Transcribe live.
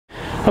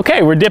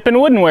Okay, we're dipping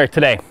woodenware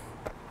today,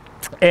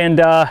 and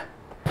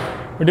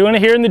we're doing it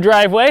here in the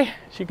driveway.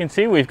 As you can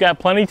see, we've got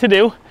plenty to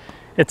do.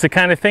 It's the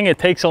kind of thing, it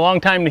takes a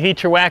long time to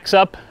heat your wax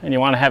up, and you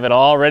want to have it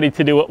all ready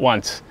to do at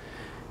once.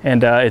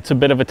 And it's a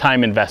bit of a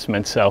time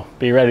investment, so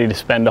be ready to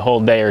spend a whole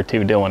day or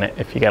two doing it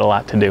if you got a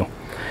lot to do.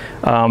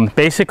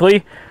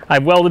 Basically,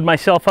 I've welded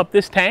myself up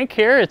this tank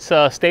here. It's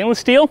stainless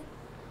steel.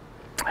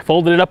 I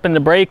folded it up in the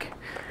brake,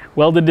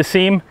 welded the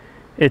seam.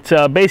 It's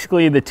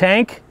basically the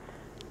tank,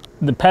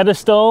 the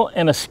pedestal,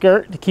 and a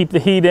skirt to keep the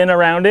heat in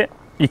around it.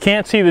 You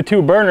can't see the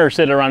two burners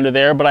that are under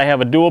there, but I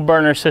have a dual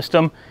burner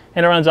system,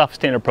 and it runs off a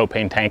standard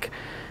propane tank.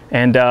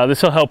 And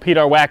this will help heat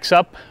our wax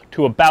up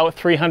to about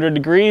 300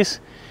 degrees.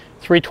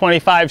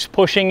 325's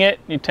pushing it.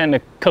 You tend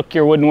to cook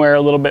your woodenware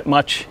a little bit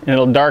much, and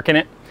it'll darken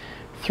it.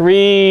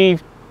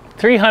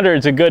 300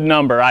 is a good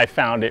number. I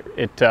found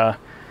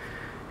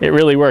it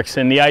really works.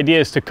 And the idea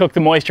is to cook the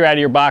moisture out of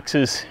your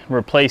boxes,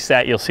 replace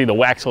that. You'll see the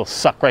wax will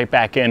suck right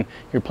back in.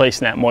 You're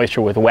replacing that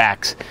moisture with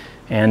wax.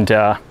 And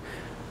I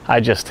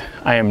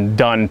am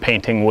done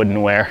painting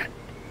woodenware.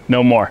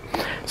 No more.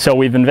 So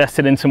we've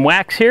invested in some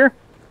wax here.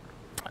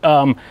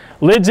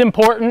 Lid's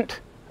important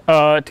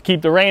to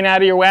keep the rain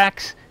out of your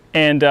wax.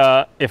 And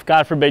if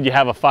God forbid you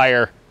have a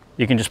fire,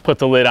 you can just put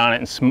the lid on it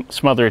and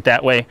smother it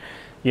that way.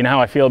 You know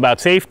how I feel about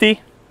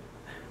safety?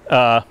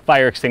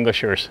 Fire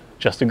extinguishers,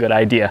 just a good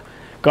idea.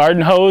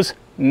 Garden hose,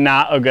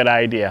 not a good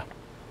idea.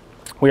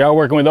 We are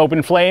working with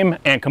open flame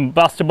and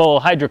combustible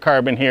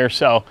hydrocarbon here,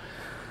 so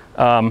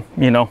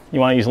you know,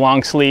 you want to use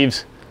long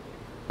sleeves,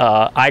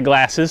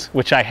 eyeglasses,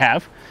 which I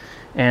have,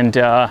 and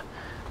the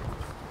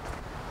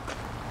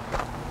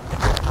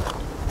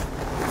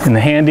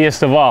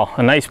handiest of all,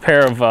 a nice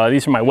pair of,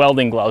 these are my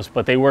welding gloves,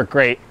 but they work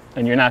great,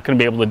 and you're not going to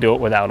be able to do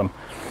it without them.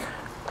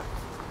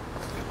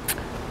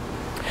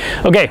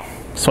 Okay,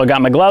 so I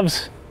got my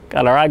gloves,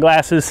 got our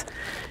eyeglasses,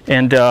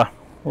 and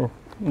we're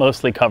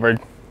mostly covered.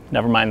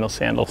 Never mind those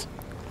sandals.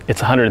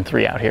 It's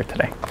 103 out here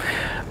today.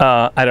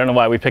 I don't know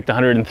why we picked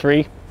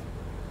 103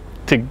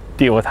 to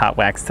deal with hot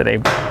wax today,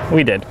 but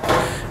we did.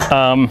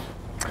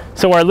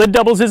 So our lid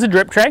doubles as a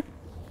drip tray.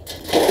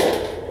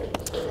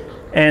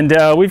 And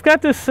we've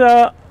got this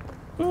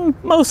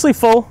mostly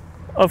full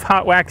of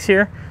hot wax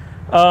here.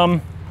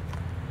 Now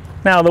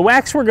the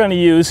wax we're going to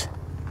use,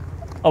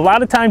 a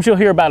lot of times you'll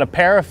hear about a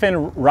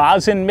paraffin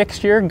rosin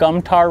mixture,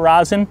 gum tar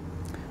rosin.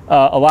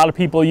 A lot of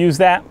people use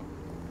that.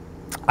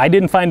 I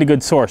didn't find a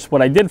good source.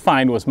 What I did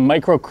find was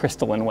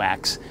microcrystalline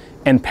wax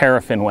and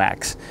paraffin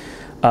wax.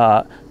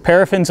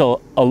 Paraffin's,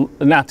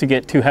 not to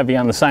get too heavy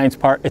on the science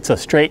part, it's a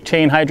straight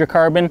chain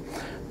hydrocarbon.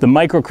 The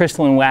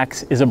microcrystalline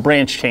wax is a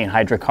branch chain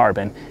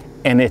hydrocarbon,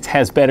 and it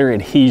has better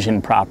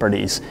adhesion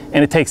properties,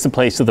 and it takes the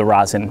place of the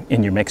rosin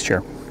in your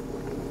mixture.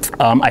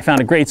 I found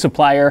a great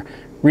supplier,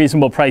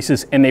 reasonable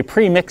prices, and they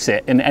pre-mix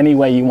it in any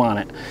way you want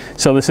it.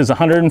 So this is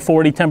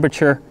 140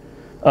 temperature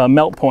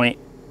melt point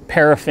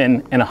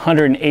paraffin and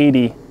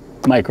 180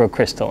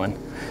 microcrystalline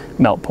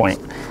melt point,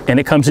 and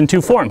it comes in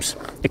two forms.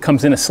 It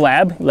comes in a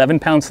slab,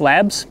 11-pound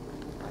slabs,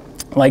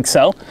 like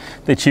so,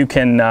 that you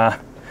can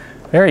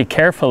very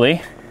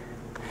carefully,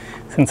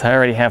 since I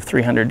already have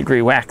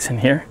 300-degree wax in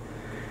here,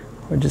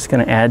 we're just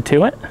going to add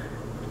to it.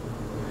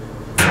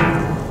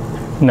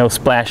 No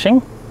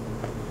splashing.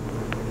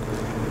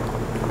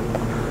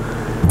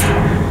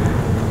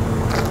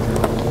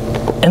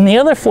 And the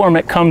other form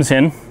it comes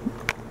in,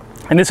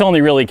 and this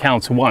only really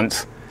counts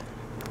once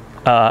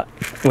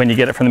when you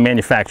get it from the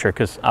manufacturer,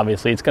 because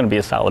obviously it's going to be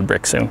a solid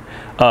brick soon.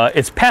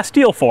 It's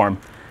pastille form,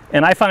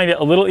 and I find it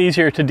a little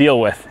easier to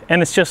deal with.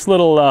 And it's just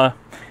little,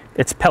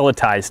 it's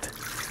pelletized.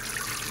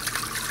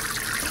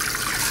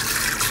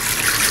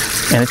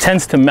 And it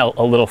tends to melt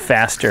a little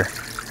faster.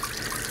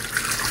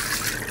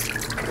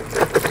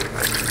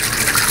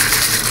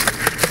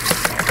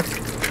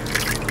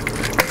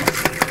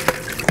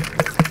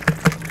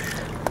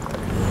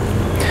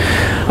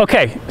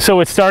 Okay,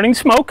 so it's starting to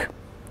smoke,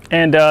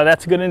 and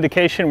that's a good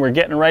indication we're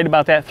getting right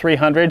about that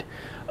 300.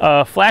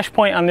 Flash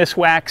point on this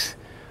wax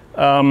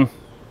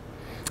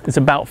is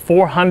about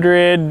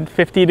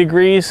 450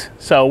 degrees,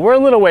 so we're a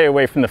little way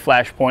away from the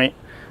flash point.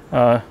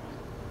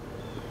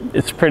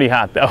 It's pretty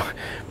hot though,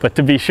 but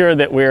to be sure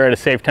that we're at a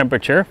safe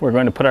temperature, we're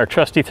going to put our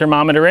trusty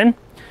thermometer in.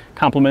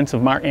 Compliments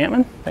of Mark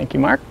Antman. Thank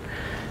you, Mark.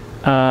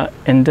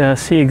 And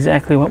see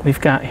exactly what we've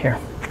got here.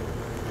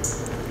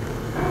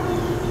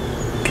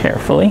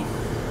 Carefully.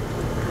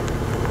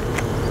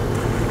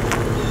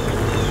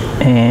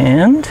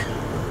 And,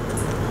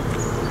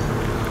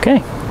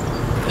 okay,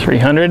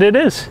 300 it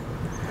is.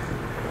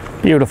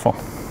 Beautiful.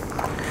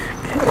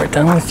 Okay, we're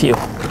done with you.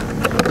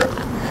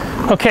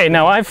 Okay,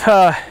 now I've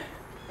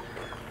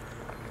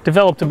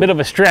developed a bit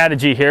of a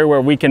strategy here where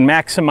we can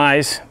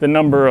maximize the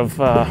number of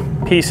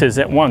pieces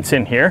at once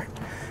in here,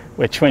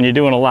 which when you're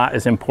doing a lot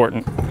is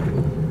important.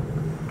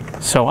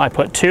 So I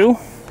put two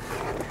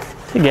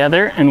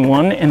together and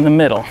one in the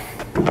middle.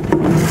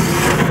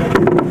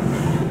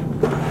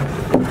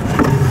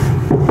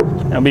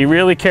 Now be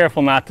really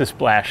careful not to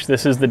splash.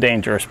 This is the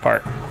dangerous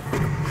part.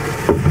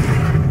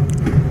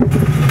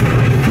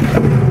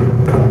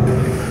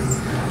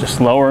 Just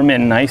lower them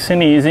in nice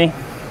and easy.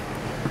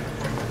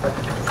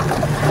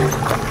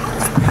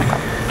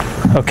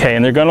 Okay,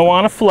 and they're going to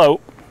want to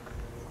float.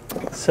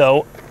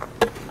 So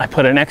I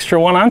put an extra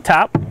one on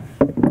top.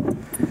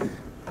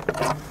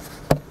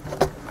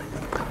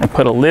 I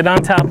put a lid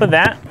on top of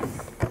that.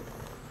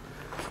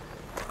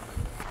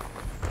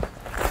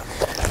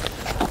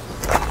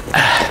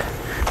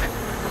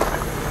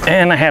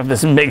 And I have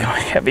this big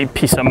heavy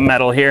piece of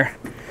metal here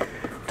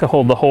to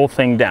hold the whole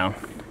thing down.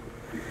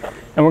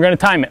 And we're going to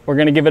time it. We're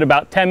going to give it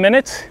about 10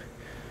 minutes.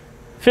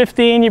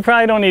 15, you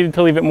probably don't need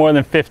to leave it more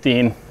than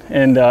 15,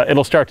 and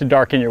it'll start to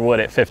darken your wood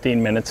at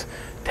 15 minutes.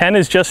 10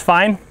 is just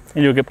fine,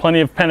 and you'll get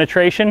plenty of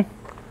penetration.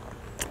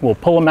 We'll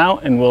pull them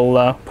out and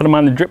we'll put them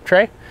on the drip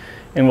tray,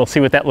 and we'll see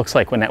what that looks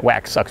like when that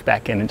wax sucks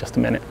back in just a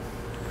minute.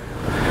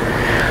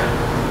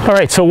 All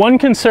right, so one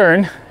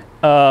concern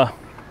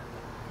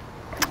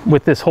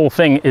with this whole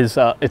thing is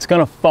it's going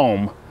to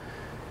foam.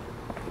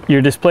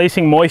 You're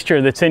displacing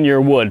moisture that's in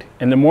your wood,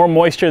 and the more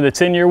moisture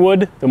that's in your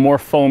wood, the more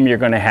foam you're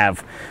going to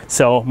have.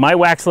 So my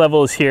wax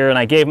level is here, and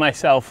I gave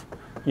myself,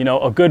 you know,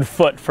 a good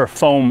foot for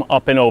foam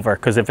up and over,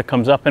 because if it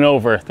comes up and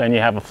over, then you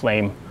have a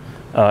flame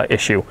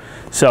issue.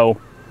 So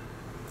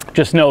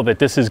just know that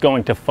this is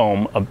going to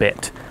foam a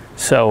bit.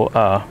 So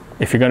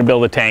if you're going to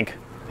build a tank,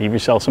 leave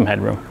yourself some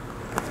headroom.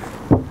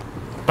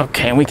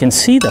 Okay, and we can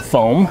see the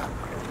foam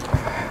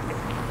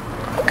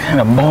kind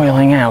of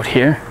boiling out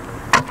here.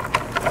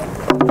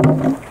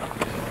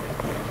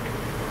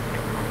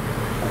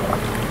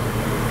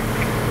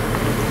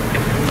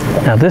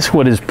 Now this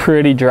wood is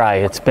pretty dry.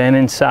 It's been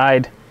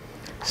inside,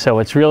 so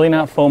it's really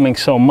not foaming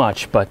so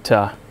much, but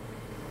that's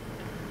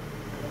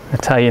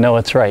how you know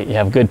it's right. You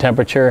have good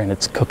temperature and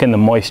it's cooking the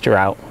moisture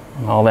out.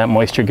 And all that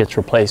moisture gets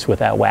replaced with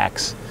that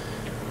wax.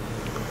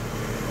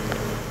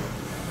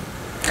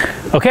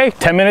 Okay,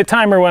 10-minute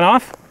timer went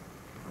off.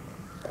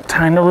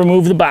 Time to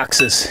remove the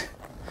boxes.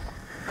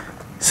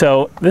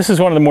 So this is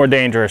one of the more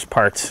dangerous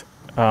parts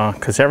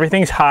because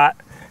everything's hot,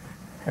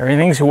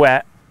 everything's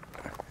wet.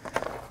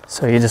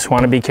 So you just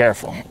want to be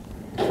careful.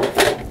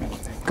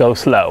 Go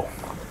slow.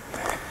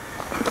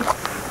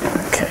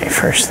 Okay,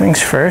 first things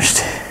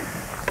first.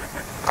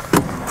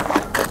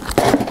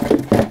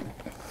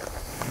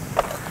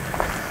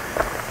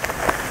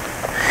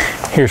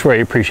 Here's where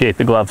you appreciate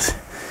the gloves.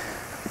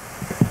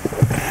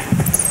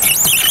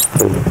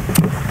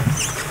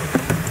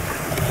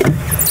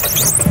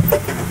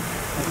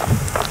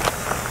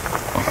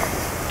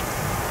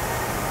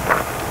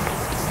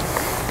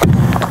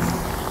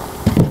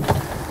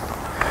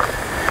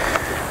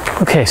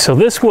 Okay, so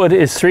this wood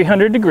is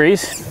 300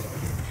 degrees,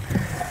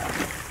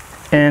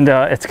 and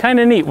it's kind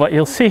of neat. What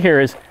you'll see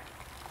here is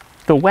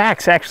the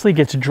wax actually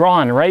gets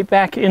drawn right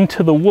back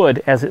into the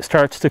wood as it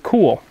starts to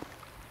cool.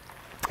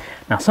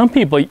 Now, some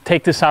people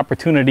take this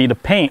opportunity to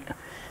paint.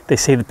 They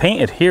say the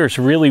paint adheres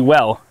really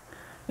well,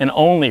 and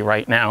only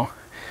right now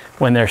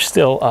when they're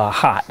still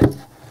hot.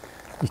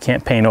 You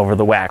can't paint over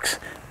the wax,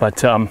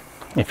 but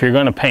if you're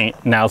going to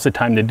paint, now's the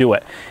time to do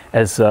it.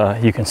 As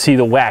you can see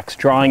the wax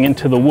drawing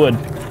into the wood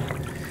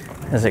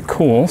as it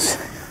cools.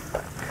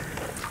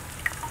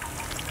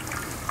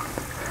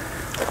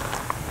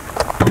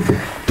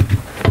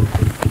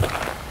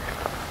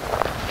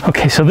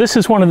 Okay, so this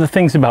is one of the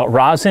things about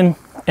rosin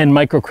and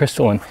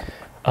microcrystalline.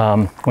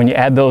 When you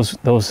add those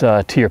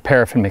to your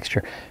paraffin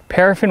mixture.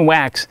 Paraffin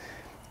wax,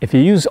 if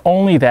you use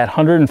only that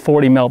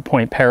 140 melt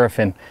point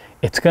paraffin,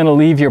 it's going to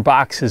leave your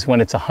boxes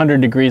when it's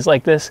 100 degrees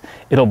like this.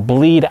 It'll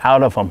bleed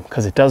out of them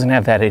because it doesn't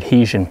have that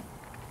adhesion,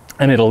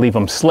 and it'll leave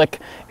them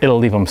slick, it'll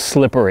leave them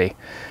slippery.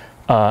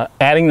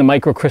 Adding the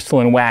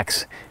microcrystalline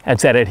wax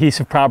adds that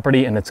adhesive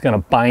property, and it's going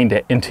to bind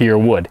it into your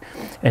wood.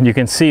 And you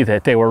can see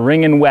that they were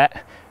wringing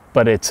wet,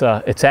 but it's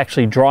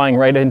actually drawing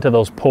right into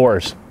those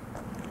pores.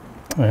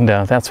 And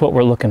that's what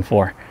we're looking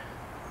for.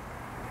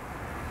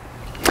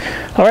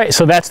 All right,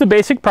 so that's the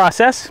basic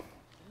process.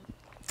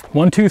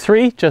 1, 2,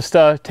 3, just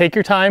take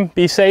your time,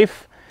 be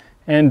safe.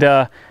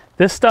 And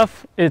this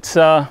stuff,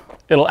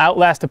 it'll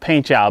outlast a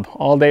paint job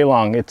all day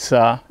long. It's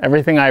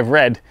everything I've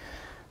read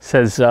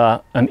says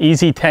an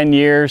easy 10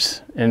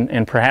 years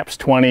and perhaps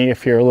 20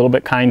 if you're a little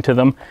bit kind to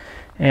them.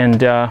 And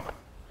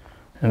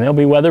they'll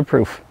be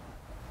weatherproof.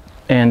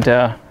 And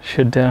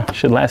should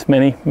last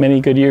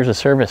many good years of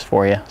service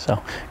for you.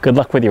 So good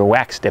luck with your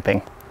wax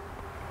dipping.